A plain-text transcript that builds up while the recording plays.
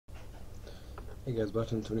Hey guys,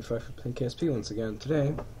 button 25 for playing KSP once again. Today,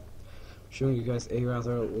 I'm showing you guys a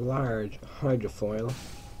rather large hydrofoil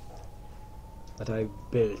that I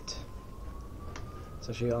built. It's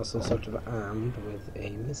actually also sort of armed with a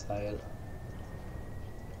missile.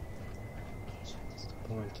 That's the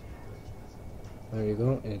point. There you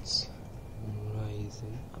go, it's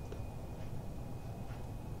rising up.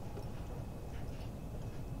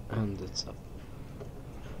 And it's up.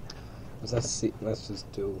 Let's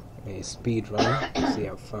just do a speed run to see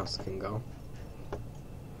how fast it can go.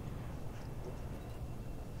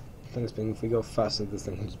 Things being, if we go faster, this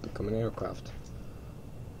thing will just become an aircraft.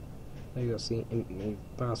 There you go, see,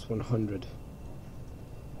 past 100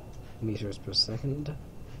 meters per second.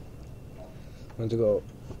 I'm going to go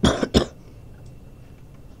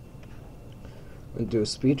and do a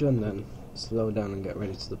speed run, then slow down and get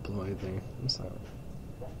ready to deploy the missile.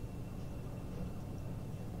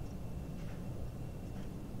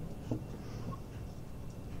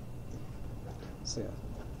 So yeah.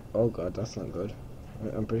 Oh god, that's not good.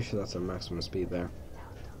 I'm pretty sure that's our maximum speed there.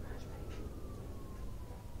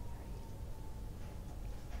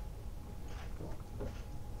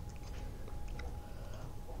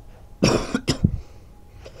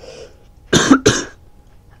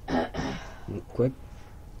 Quick.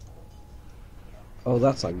 Oh,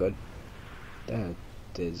 that's not good. That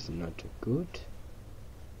is not good.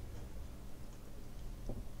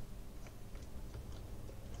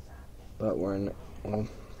 But we're in. Well,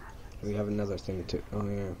 we have another thing to. Oh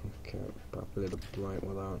yeah, we can't properly deploy it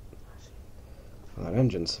without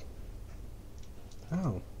engines.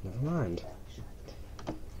 Oh, never mind.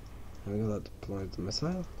 There we go. That deployed the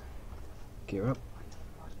missile. Gear up.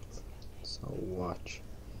 So watch.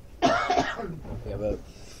 We have a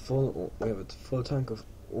full tank of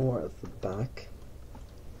ore at the back.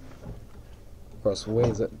 Of course,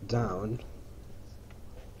 weighs it down.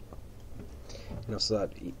 You know, so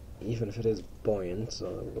that even if it is buoyant, so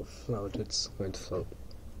it will float, it's going to float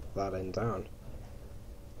that end down.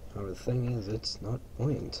 However, the thing is, it's not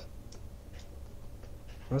buoyant.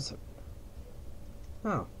 What's it?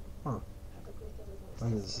 Oh, oh.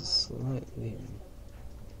 And this is slightly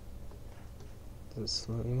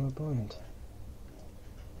more buoyant.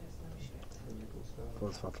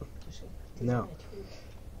 Now,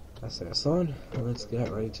 that's our son. Let's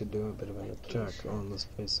get ready to do a bit of an attack on the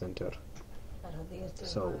space center.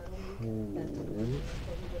 So, you'll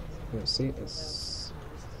see it's.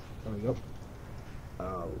 There we go.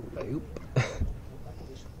 Loop.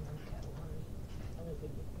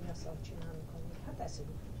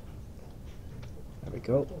 There we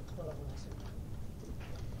go.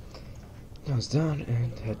 Nose down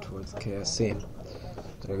and head towards KSP.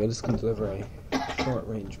 So this can deliver a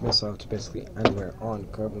short-range missile to basically anywhere on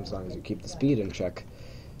Kerbin as long as you keep the speed in check.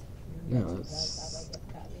 Now let's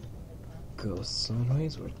go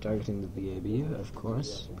sideways. We're targeting the VAB, of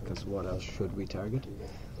course, because what else should we target?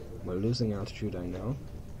 We're losing altitude, I know.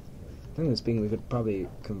 Thing is being, we could probably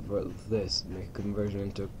convert this, make a conversion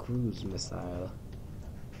into a cruise missile.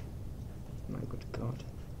 My good god.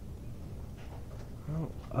 How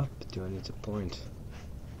up do I need to point?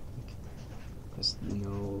 Because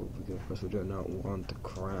no, of course we do not want to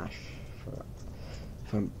crash.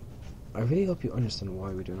 I really hope you understand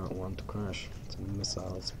why we do not want to crash. It's a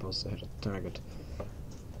missile, it's supposed to hit a target.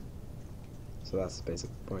 So that's the basic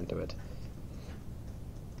point of it.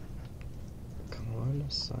 Come on,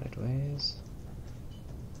 sideways.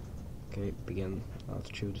 Okay, begin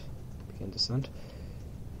altitude, begin descent.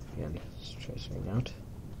 Again, stretching out.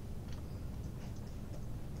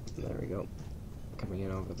 There we go. Coming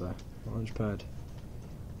in over the launch pad.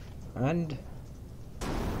 And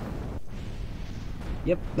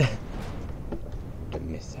yep. The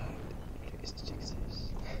missile is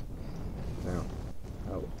success. Now,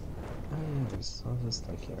 we solve this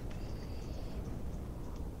thing here.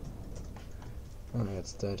 Oh yeah,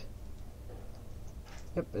 it's dead.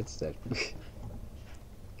 Yep, it's dead. Completely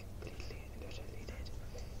and utterly dead.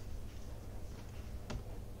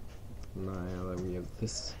 Now we have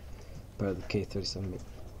this part of the K-37B.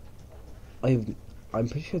 I'm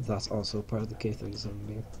pretty sure that's also part of the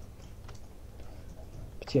K-37B.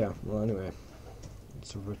 But yeah, well anyway,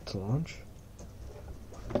 it's over to launch.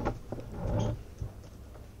 Of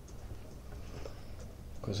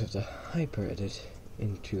course we have to hyper edit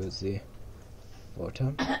into the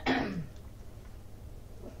photon.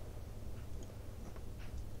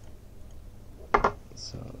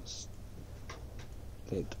 So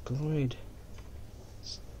state deployed.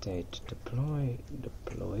 State deployed.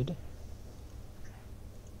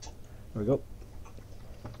 There we go.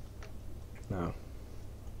 Now,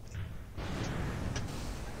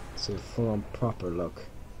 see a full-on proper look.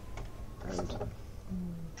 And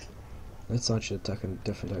let's launch an attack on a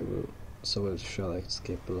different type route, so it shall it's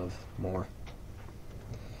capable of more.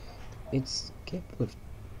 It's capable of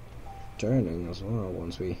turning as well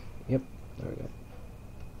once we, yep, there we go.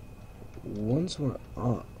 Once we're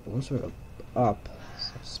up,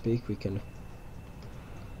 so to speak, we can,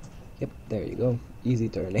 yep, there you go, easy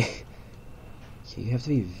turning. You have to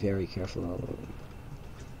be very careful now.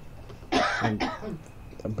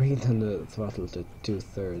 I'm bringing down the throttle to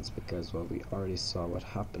 2/3 because, well, we already saw what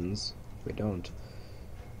happens if we don't.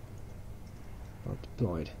 Not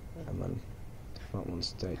deployed, and then not one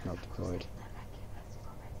state, not deployed.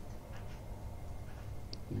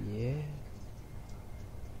 Yeah,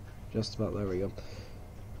 just about, there we go.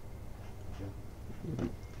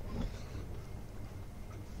 And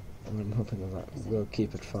I'm hoping that will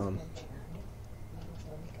keep it from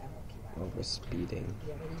over speeding.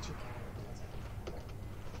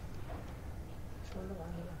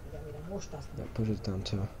 That put it down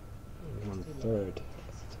to 1/3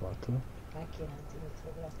 throttle.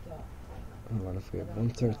 And then if we have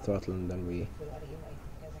 1/3 throttle and then we...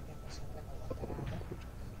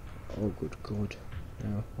 Oh good god.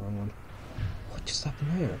 No, wrong one. What just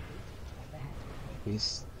happened here? We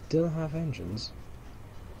still have engines.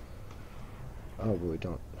 Oh, but we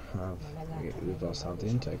don't have... We lost half the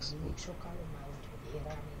intakes.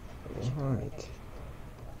 Right.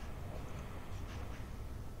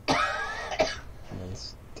 And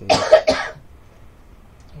stay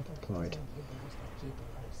deployed.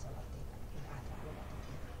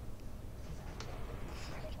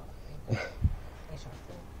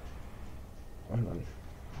 Hold on.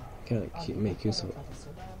 Can't make use of it.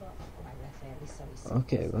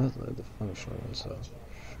 Okay, that's like the functional one, so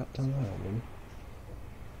shut down that engine.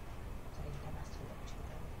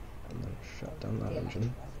 And then shut down that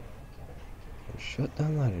engine. And shut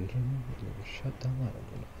down that engine. And then shut down that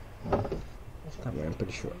engine. That way I'm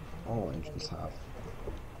pretty sure all engines have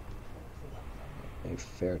a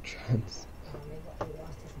fair chance.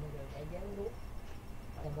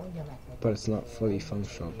 But it's not fully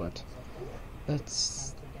functional, but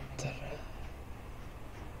that's...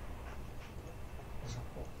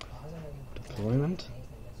 Deployment?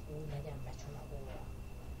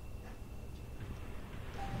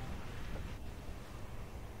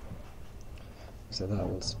 So that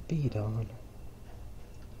will speed on.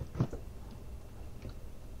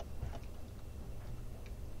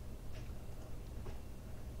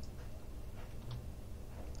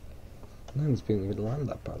 I haven't been able to land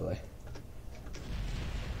that, by the way.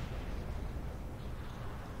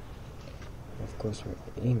 Of course, we're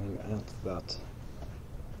aiming at that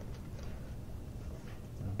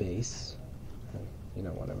base, you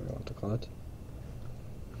know, whatever you want to call it.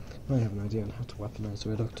 I have an idea on how to weaponize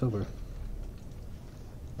Red October.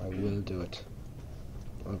 I will do it.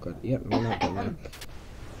 Oh god, yep, we're not done yet.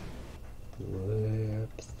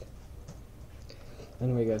 Whoops.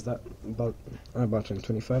 Anyway guys, that about in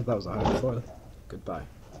 25, that was a hydrofoil. Goodbye.